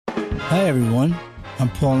Hi, everyone. I'm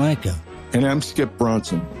Paul Anka. And I'm Skip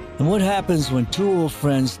Bronson. And what happens when two old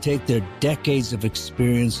friends take their decades of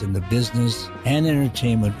experience in the business and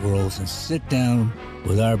entertainment worlds and sit down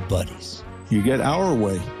with our buddies? You get Our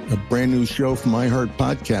Way, a brand new show from iHeart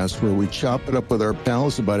Podcast where we chop it up with our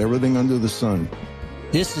pals about everything under the sun.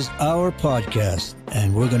 This is our podcast,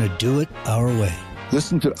 and we're going to do it our way.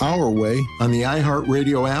 Listen to Our Way on the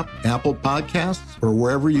iHeartRadio app, Apple Podcasts, or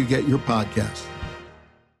wherever you get your podcasts.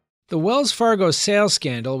 The Wells Fargo sales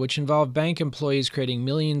scandal, which involved bank employees creating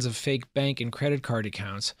millions of fake bank and credit card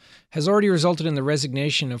accounts, has already resulted in the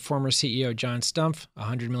resignation of former CEO John Stumpf, a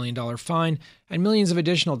 $100 million fine, and millions of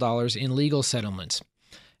additional dollars in legal settlements.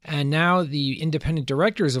 And now the independent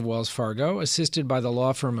directors of Wells Fargo, assisted by the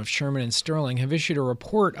law firm of Sherman and Sterling, have issued a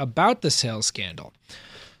report about the sales scandal.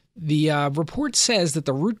 The report says that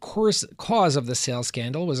the root cause of the sales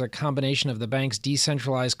scandal was a combination of the bank's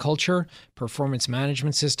decentralized culture, performance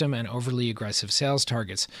management system, and overly aggressive sales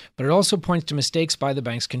targets. But it also points to mistakes by the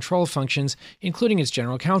bank's control functions, including its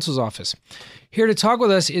general counsel's office. Here to talk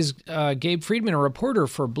with us is Gabe Friedman, a reporter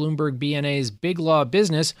for Bloomberg BNA's Big Law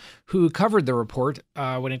Business, who covered the report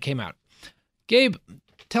when it came out. Gabe,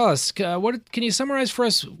 tell us, can you summarize for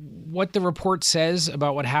us what the report says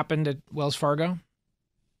about what happened at Wells Fargo?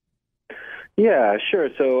 Yeah, sure.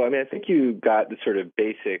 So, I think you got the sort of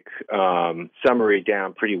basic summary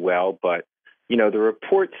down pretty well, but, the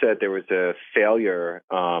report said there was a failure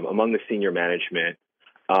among the senior management,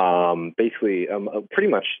 basically pretty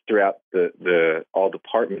much throughout the all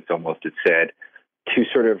departments almost, it said, to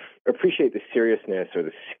sort of appreciate the seriousness or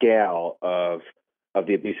the scale of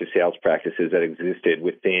the abusive sales practices that existed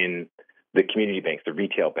within the community banks, the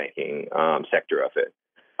retail banking sector of it.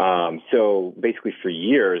 So basically for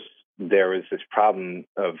years, there was this problem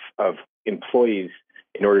of employees,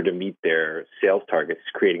 in order to meet their sales targets,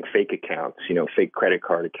 creating fake accounts, fake credit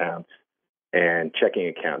card accounts and checking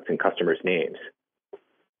accounts in customers' names.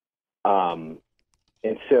 And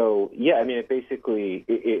so, it basically,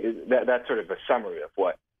 that's sort of a summary of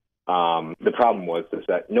what the problem was, is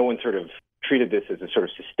that no one sort of treated this as a sort of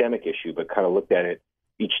systemic issue, but kind of looked at it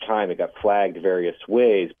each time. It got flagged various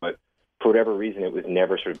ways, but for whatever reason, it was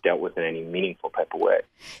never sort of dealt with in any meaningful type of way.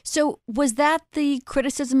 So was that the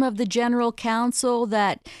criticism of the general counsel,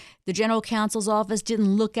 that the general counsel's office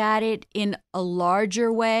didn't look at it in a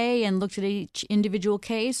larger way and looked at each individual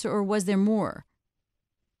case, or was there more?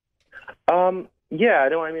 I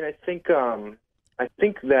think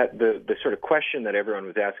that the sort of question that everyone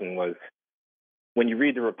was asking was, when you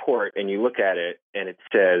read the report and you look at it and it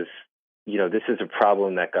says, this is a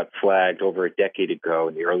problem that got flagged over a decade ago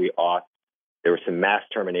in the early aughts. There were some mass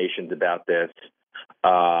terminations about this.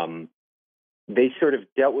 They sort of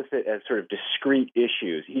dealt with it as sort of discrete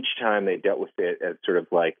issues. Each time they dealt with it as sort of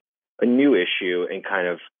like a new issue, and kind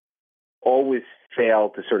of always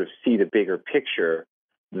failed to sort of see the bigger picture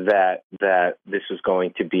that this was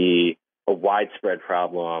going to be a widespread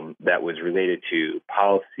problem that was related to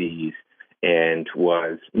policies and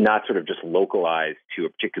was not sort of just localized to a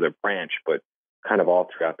particular branch, but kind of all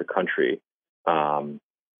throughout the country.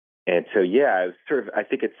 And so, it's sort of, I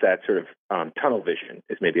think it's that sort of tunnel vision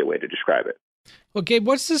is maybe a way to describe it. Well, Gabe,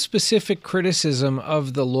 what's the specific criticism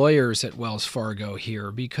of the lawyers at Wells Fargo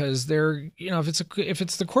here? Because they're, if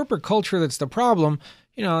it's the corporate culture that's the problem,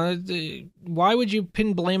 why would you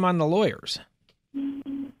pin blame on the lawyers?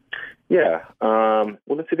 Yeah, well,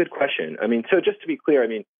 that's a good question. So just to be clear,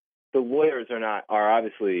 the lawyers are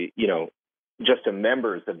obviously, just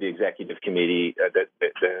members of the executive committee.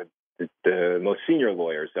 The most senior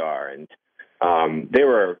lawyers are, and they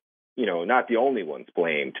were, not the only ones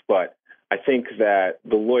blamed. But I think that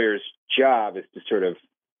the lawyer's job is to sort of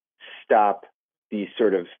stop these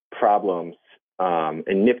sort of problems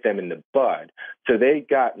and nip them in the bud. So they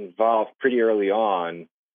got involved pretty early on.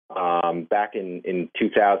 Back in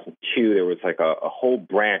 2002, there was like a whole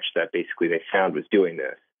branch that basically they found was doing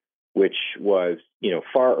this, which was,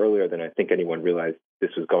 far earlier than I think anyone realized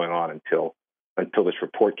this was going on until this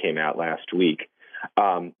report came out last week.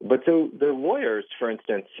 But so the lawyers, for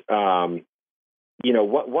instance, one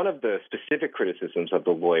of the specific criticisms of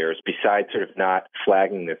the lawyers, besides sort of not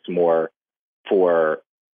flagging this more for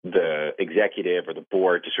the executive or the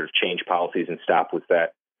board to sort of change policies and stop, was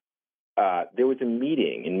that there was a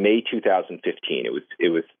meeting in May 2015.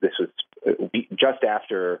 This was just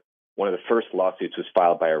after one of the first lawsuits was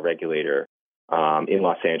filed by a regulator in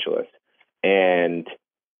Los Angeles, and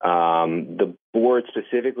the board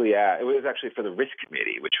specifically asked, it was actually for the risk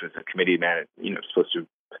committee, which was a committee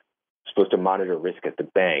supposed to monitor risk at the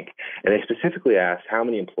bank, and they specifically asked how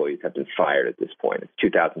many employees have been fired at this point. It's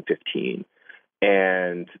 2015.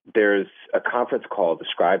 And there's a conference call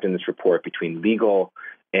described in this report between legal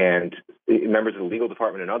and members of the legal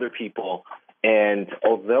department and other people. And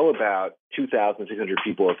although about 2,600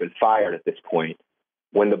 people have been fired at this point,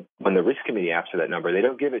 when the risk committee asks for that number, they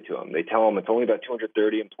don't give it to them. They tell them it's only about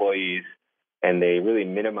 230 employees, and they really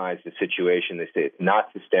minimize the situation. They say it's not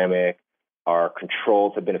systemic. Our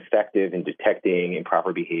controls have been effective in detecting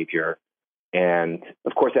improper behavior. And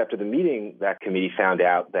of course, after the meeting, that committee found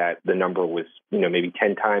out that the number was, maybe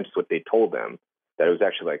 10 times what they told them, that it was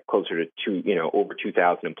actually like closer to over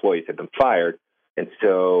 2,000 employees had been fired. And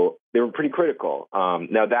so they were pretty critical.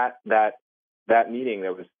 Now that meeting,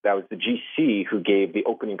 that was the GC who gave the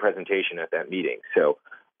opening presentation at that meeting. So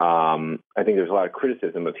I think there's a lot of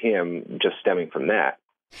criticism of him just stemming from that.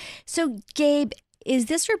 So, Gabe, is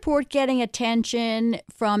this report getting attention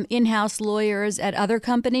from in-house lawyers at other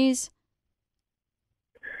companies?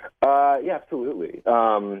 Yeah, absolutely.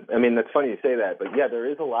 That's funny you say that, but yeah, there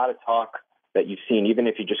is a lot of talk that you've seen, even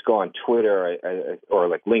if you just go on Twitter or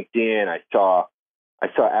like LinkedIn. I saw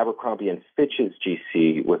Abercrombie and Fitch's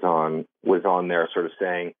GC was on there sort of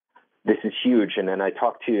saying, this is huge. And then I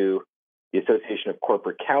talked to the Association of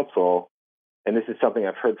Corporate Counsel, and this is something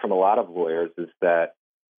I've heard from a lot of lawyers, is that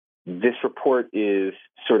this report is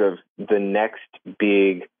sort of the next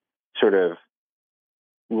big sort of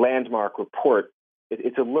landmark report.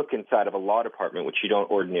 It's a look inside of a law department, which you don't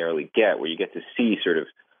ordinarily get, where you get to see sort of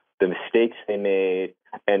the mistakes they made.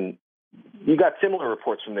 And you got similar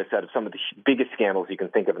reports from this out of some of the biggest scandals you can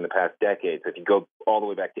think of in the past decades. If you go all the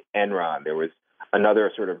way back to Enron, there was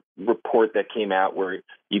another sort of report that came out where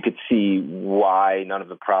you could see why none of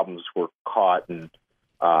the problems were caught and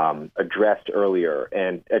addressed earlier.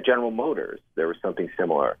 And at General Motors, there was something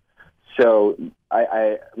similar. So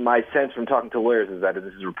my sense from talking to lawyers is that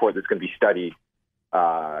this is a report that's going to be studied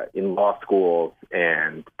in law schools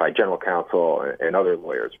and by general counsel and other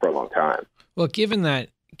lawyers for a long time. Well, given that,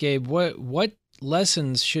 Gabe, what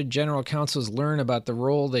lessons should general counsels learn about the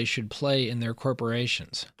role they should play in their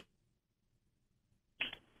corporations?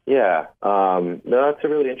 Yeah, no, that's a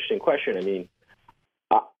really interesting question. I mean,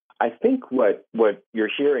 I think what you're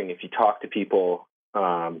hearing if you talk to people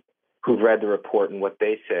who've read the report, and what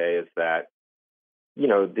they say is that, the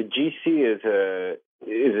GC is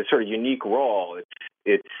a sort of unique role.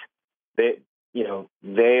 They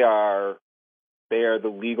are the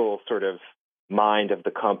legal sort of mind of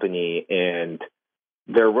the company, and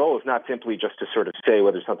their role is not simply just to sort of say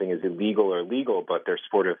whether something is illegal or legal, but they're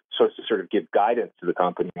supposed to sort of give guidance to the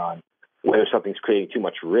company on whether something's creating too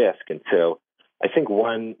much risk. And so I think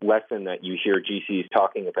one lesson that you hear GCs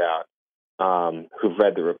talking about who've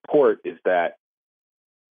read the report is that,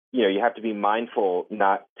 you have to be mindful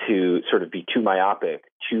not to sort of be too myopic,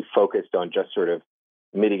 too focused on just sort of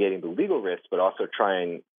mitigating the legal risk, but also try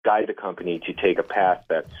and guide the company to take a path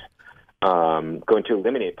that's going to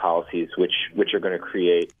eliminate policies which are going to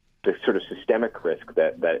create this sort of systemic risk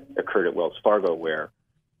that occurred at Wells Fargo, where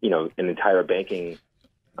an entire banking.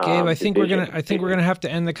 Gabe, I think we're gonna have to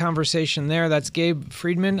end the conversation there. That's Gabe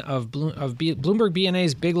Friedman of Bloomberg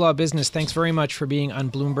BNA's Big Law Business. Thanks very much for being on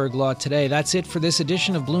Bloomberg Law today. That's it for this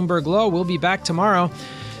edition of Bloomberg Law. We'll be back tomorrow.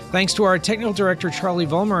 Thanks to our technical director, Charlie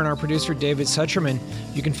Vollmer, and our producer, David Sucherman.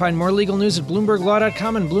 You can find more legal news at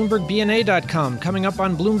BloombergLaw.com and BloombergBNA.com. Coming up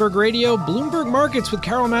on Bloomberg Radio, Bloomberg Markets with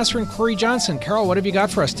Carol Massar and Corey Johnson. Carol, what have you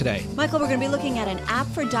got for us today? Michael, we're going to be looking at an app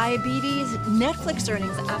for diabetes, Netflix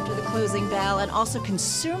earnings after the closing bell, and also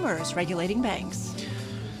consumers regulating banks.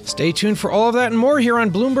 Stay tuned for all of that and more here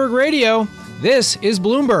on Bloomberg Radio. This is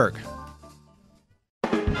Bloomberg.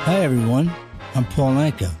 Hi, everyone. I'm Paul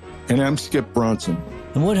Anka. And I'm Skip Bronson.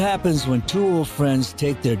 And what happens when two old friends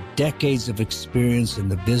take their decades of experience in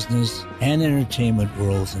the business and entertainment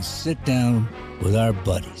worlds and sit down with our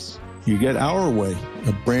buddies? You get Our Way,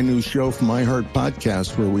 a brand new show from iHeart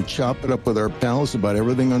Podcast where we chop it up with our pals about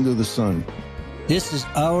everything under the sun. This is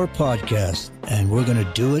our podcast, and we're going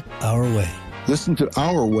to do it our way. Listen to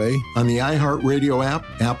Our Way on the iHeartRadio app,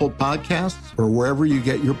 Apple Podcasts, or wherever you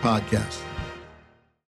get your podcasts.